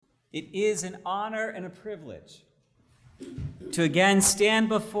It is an honor and a privilege to again stand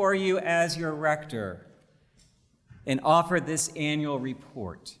before you as your rector and offer this annual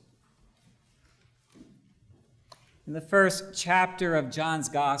report. In the first chapter of John's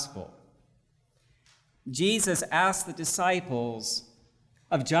Gospel, Jesus asked the disciples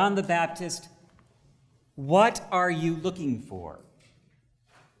of John the Baptist, "What are you looking for?"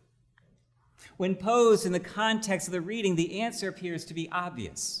 When posed in the context of the reading, the answer appears to be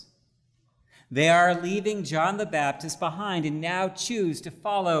obvious. They are leaving John the Baptist behind and now choose to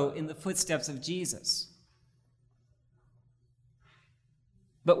follow in the footsteps of Jesus.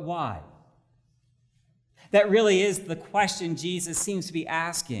 But why? That really is the question Jesus seems to be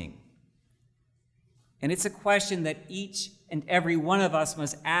asking. And it's a question that each and every one of us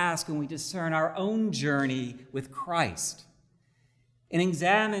must ask when we discern our own journey with Christ and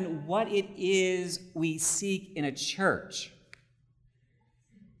examine what it is we seek in a church.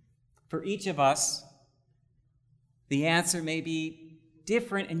 For each of us, the answer may be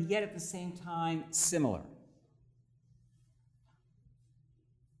different and yet at the same time similar.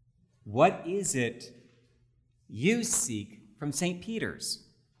 What is it you seek from St. Peter's?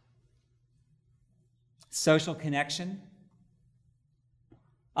 Social connection?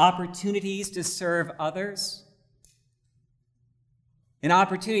 Opportunities to serve others? An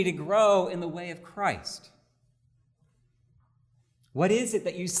opportunity to grow in the way of Christ? What is it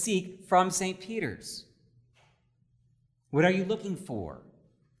that you seek from St. Peter's? What are you looking for?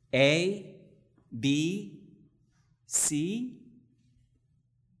 A, B, C?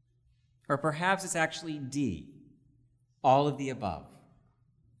 Or perhaps it's actually D, all of the above.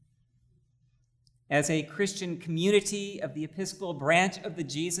 As a Christian community of the Episcopal branch of the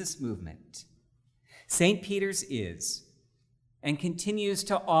Jesus movement, St. Peter's is and continues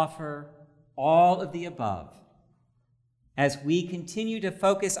to offer all of the above as we continue to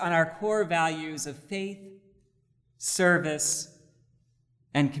focus on our core values of faith, service,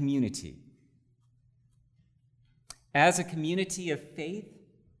 and community. As a community of faith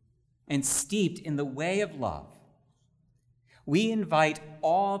and steeped in the way of love, we invite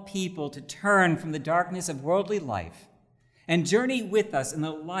all people to turn from the darkness of worldly life and journey with us in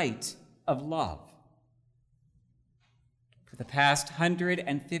the light of love. For the past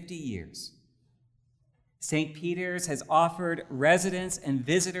 150 years, St. Peter's has offered residents and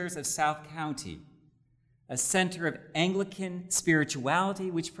visitors of South County a center of Anglican spirituality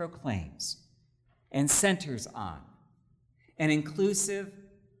which proclaims and centers on an inclusive,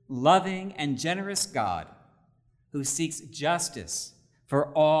 loving, and generous God who seeks justice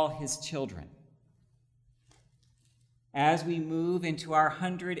for all his children. As we move into our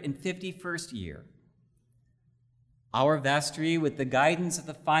 151st year, our vestry, with the guidance of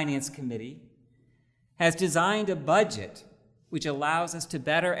the Finance Committee, has designed a budget which allows us to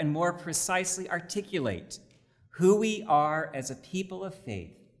better and more precisely articulate who we are as a people of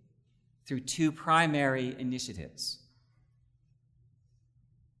faith through two primary initiatives.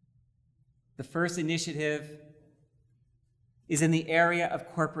 The first initiative is in the area of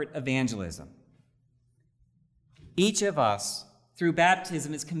corporate evangelism. Each of us, through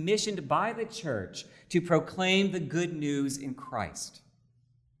baptism, is commissioned by the church to proclaim the good news in Christ.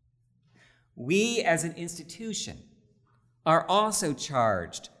 We, as an institution, are also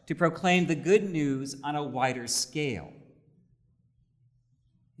charged to proclaim the good news on a wider scale.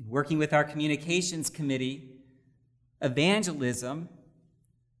 Working with our communications committee, evangelism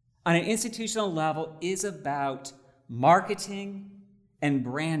on an institutional level is about marketing and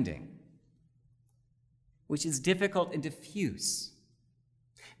branding, which is difficult and diffuse.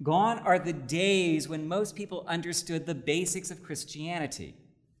 Gone are the days when most people understood the basics of Christianity.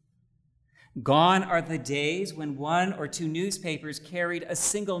 Gone are the days when one or two newspapers carried a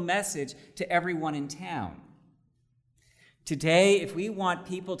single message to everyone in town. Today, if we want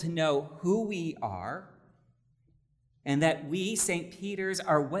people to know who we are and that we, St. Peter's,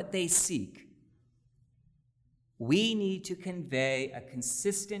 are what they seek, we need to convey a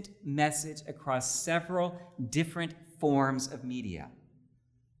consistent message across several different forms of media.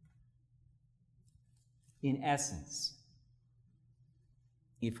 In essence,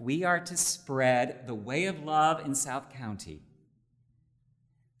 if we are to spread the way of love in South County,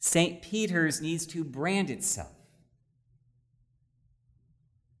 St. Peter's needs to brand itself.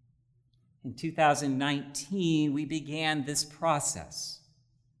 In 2019, we began this process.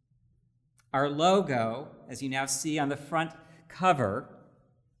 Our logo, as you now see on the front cover,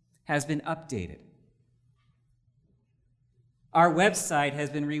 has been updated. Our website has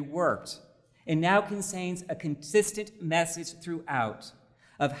been reworked and now contains a consistent message throughout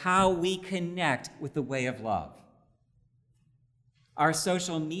of how we connect with the way of love. Our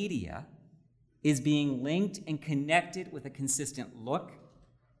social media is being linked and connected with a consistent look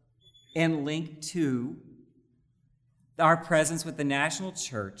and linked to our presence with the national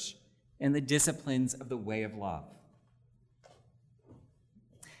church and the disciplines of the way of love.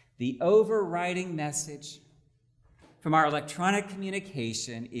 The overriding message from our electronic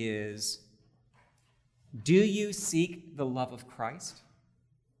communication is, do you seek the love of Christ?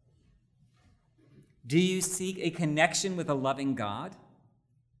 Do you seek a connection with a loving God?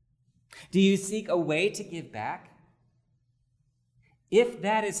 Do you seek a way to give back? If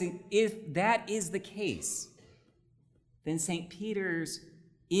that is the case, then St. Peter's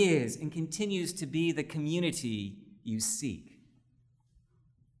is and continues to be the community you seek.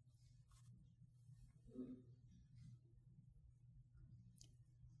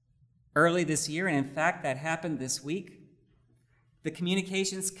 Early this year, and in fact that happened this week, the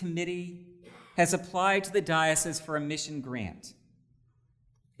Communications Committee has applied to the diocese for a mission grant.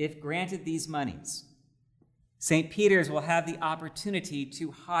 If granted these monies, St. Peter's will have the opportunity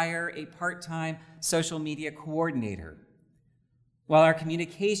to hire a part-time social media coordinator, while our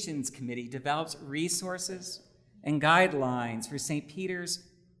Communications Committee develops resources and guidelines for St. Peter's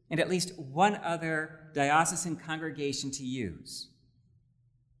and at least one other diocesan congregation to use.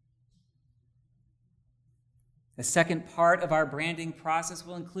 The second part of our branding process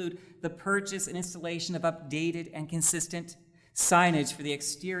will include the purchase and installation of updated and consistent signage for the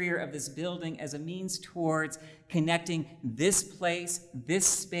exterior of this building as a means towards connecting this place, this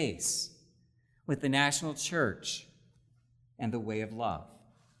space, with the national church and the way of love.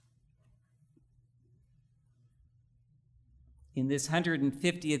 In this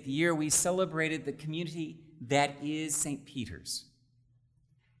 150th year, we celebrated the community that is St. Peter's.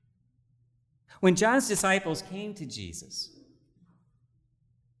 When John's disciples came to Jesus,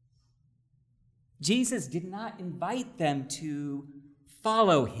 Jesus did not invite them to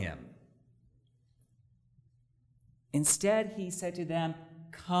follow him. Instead, he said to them,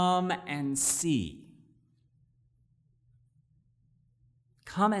 "Come and see."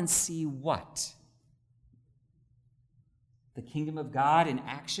 Come and see what? The kingdom of God in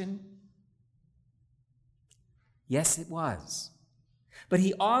action? Yes, it was. But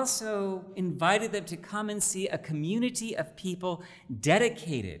he also invited them to come and see a community of people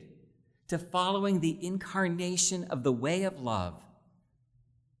dedicated to following the incarnation of the way of love,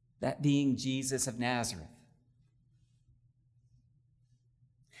 that being Jesus of Nazareth.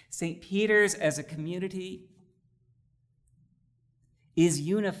 St. Peter's as a community is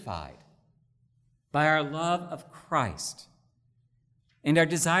unified by our love of Christ and our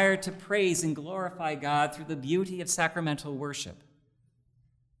desire to praise and glorify God through the beauty of sacramental worship.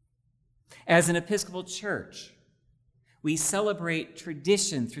 As an Episcopal church, we celebrate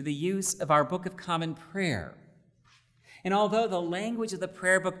tradition through the use of our Book of Common Prayer. And although the language of the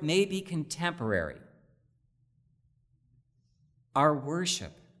prayer book may be contemporary, our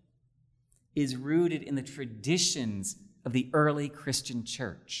worship is rooted in the traditions of the early Christian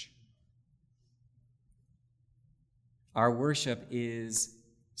church. Our worship is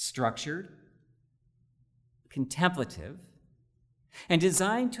structured, contemplative, and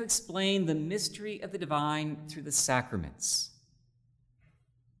designed to explain the mystery of the divine through the sacraments.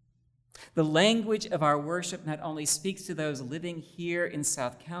 The language of our worship not only speaks to those living here in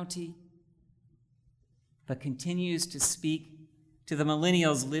South County, but continues to speak to the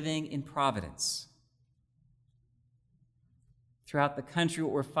millennials living in Providence. Throughout the country,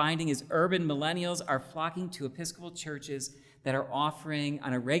 what we're finding is urban millennials are flocking to Episcopal churches that are offering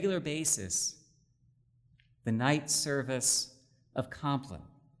on a regular basis the night service of Compline.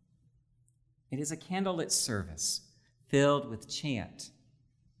 It is a candlelit service filled with chant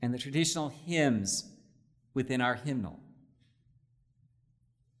and the traditional hymns within our hymnal.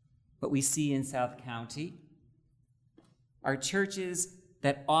 What we see in South County are churches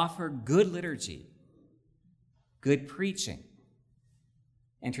that offer good liturgy, good preaching,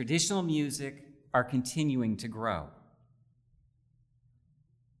 and traditional music are continuing to grow.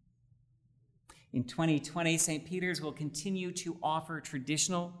 In 2020, St. Peter's will continue to offer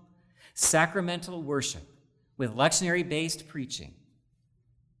traditional, sacramental worship with lectionary-based preaching.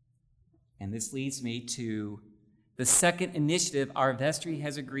 And this leads me to the second initiative our vestry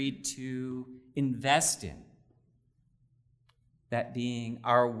has agreed to invest in, that being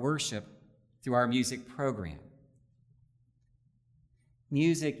our worship through our music program.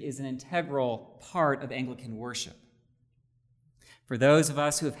 Music is an integral part of Anglican worship. For those of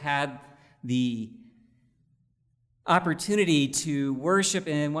us who have had the opportunity to worship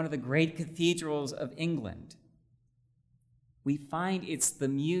in one of the great cathedrals of England, we find it's the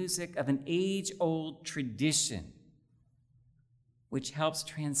music of an age-old tradition which helps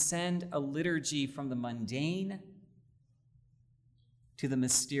transcend a liturgy from the mundane to the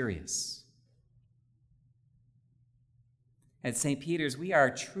mysterious. At St. Peter's, we are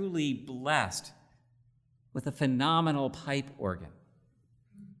truly blessed with a phenomenal pipe organ,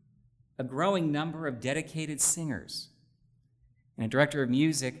 a growing number of dedicated singers, and a director of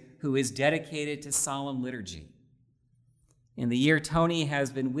music who is dedicated to solemn liturgy. In the year Tony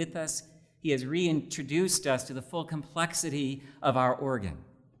has been with us, he has reintroduced us to the full complexity of our organ,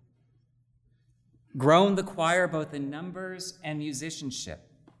 grown the choir both in numbers and musicianship,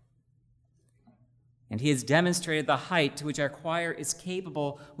 and he has demonstrated the height to which our choir is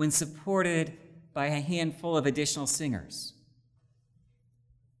capable when supported by a handful of additional singers.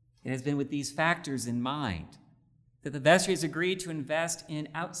 It has been with these factors in mind that the vestry has agreed to invest in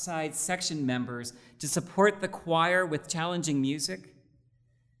outside section members to support the choir with challenging music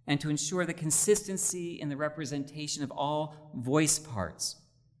and to ensure the consistency in the representation of all voice parts.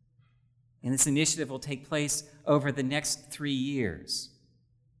 And this initiative will take place over the next 3 years.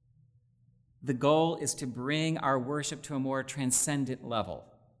 The goal is to bring our worship to a more transcendent level.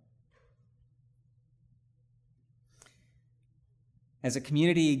 As a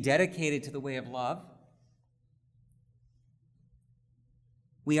community dedicated to the way of love,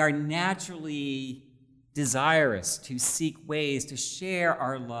 we are naturally desirous to seek ways to share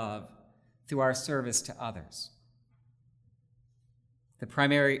our love through our service to others. The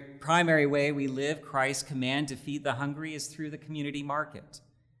primary way we live Christ's command to feed the hungry is through the community market.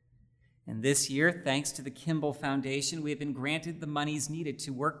 And this year, thanks to the Kimball Foundation, we have been granted the monies needed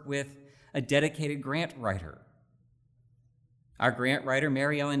to work with a dedicated grant writer. Our grant writer,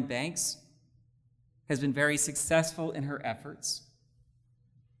 Mary Ellen Banks, has been very successful in her efforts.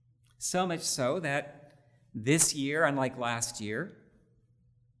 So much so that this year, unlike last year,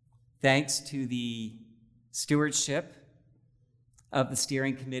 thanks to the stewardship of the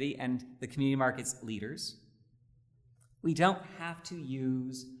steering committee and the community markets leaders, we don't have to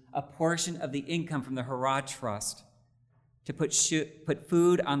use a portion of the income from the Hurrah Trust to put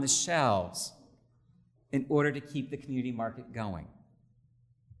food on the shelves in order to keep the community market going.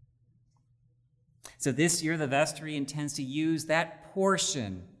 So this year, the vestry intends to use that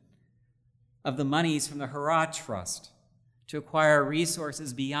portion of the monies from the Hurrah Trust to acquire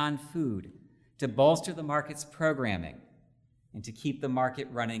resources beyond food, to bolster the market's programming, and to keep the market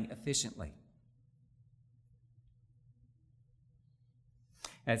running efficiently.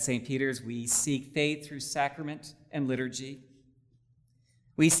 At St. Peter's, we seek faith through sacrament and liturgy.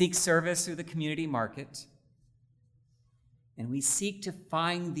 We seek service through the community market. And we seek to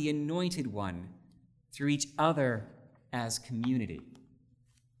find the anointed one through each other as community.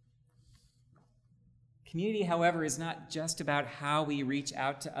 Community, however, is not just about how we reach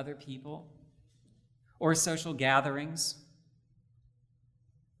out to other people or social gatherings.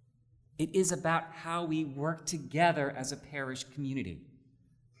 It is about how we work together as a parish community.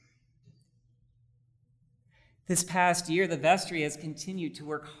 This past year, the vestry has continued to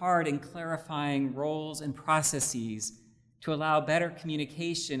work hard in clarifying roles and processes to allow better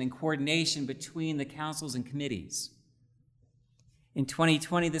communication and coordination between the councils and committees. In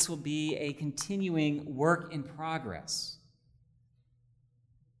 2020, this will be a continuing work in progress.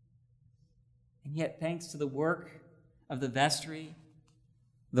 And yet, thanks to the work of the vestry,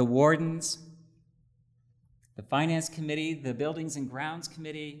 the wardens, the finance committee, the buildings and grounds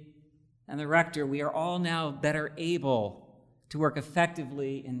committee, and the rector, we are all now better able to work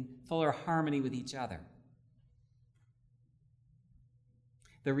effectively in fuller harmony with each other.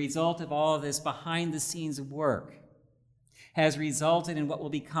 The result of all of this behind-the-scenes work has resulted in what will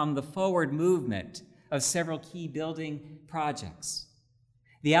become the forward movement of several key building projects,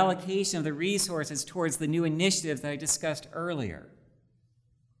 the allocation of the resources towards the new initiatives that I discussed earlier.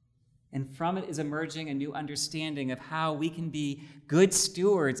 And from it is emerging a new understanding of how we can be good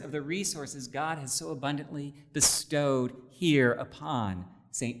stewards of the resources God has so abundantly bestowed here upon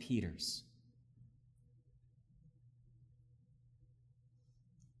St. Peter's.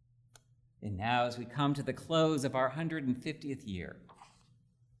 And now, as we come to the close of our 150th year,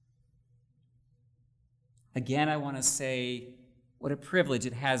 again, I want to say what a privilege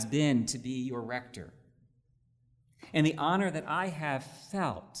it has been to be your rector, and the honor that I have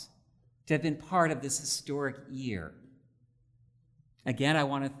felt to have been part of this historic year. Again, I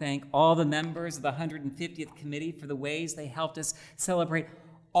want to thank all the members of the 150th Committee for the ways they helped us celebrate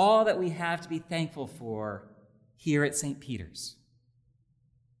all that we have to be thankful for here at St. Peter's.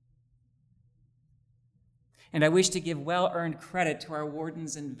 And I wish to give well-earned credit to our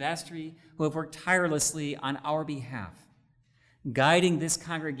wardens and vestry who have worked tirelessly on our behalf, guiding this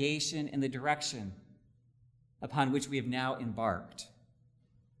congregation in the direction upon which we have now embarked.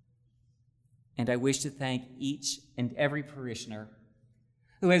 And I wish to thank each and every parishioner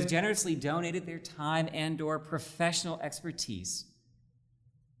who has generously donated their time and/or professional expertise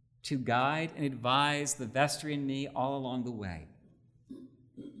to guide and advise the vestry and me all along the way.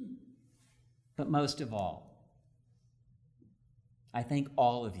 But most of all, I thank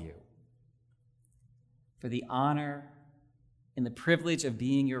all of you for the honor and the privilege of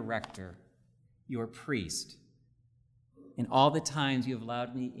being your rector, your priest, and all the times you have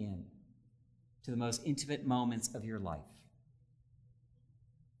allowed me in to the most intimate moments of your life.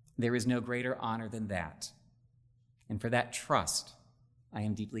 There is no greater honor than that, and for that trust, I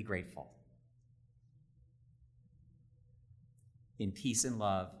am deeply grateful. In peace and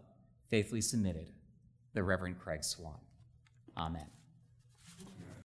love, faithfully submitted, the Reverend Craig Swan. Amen.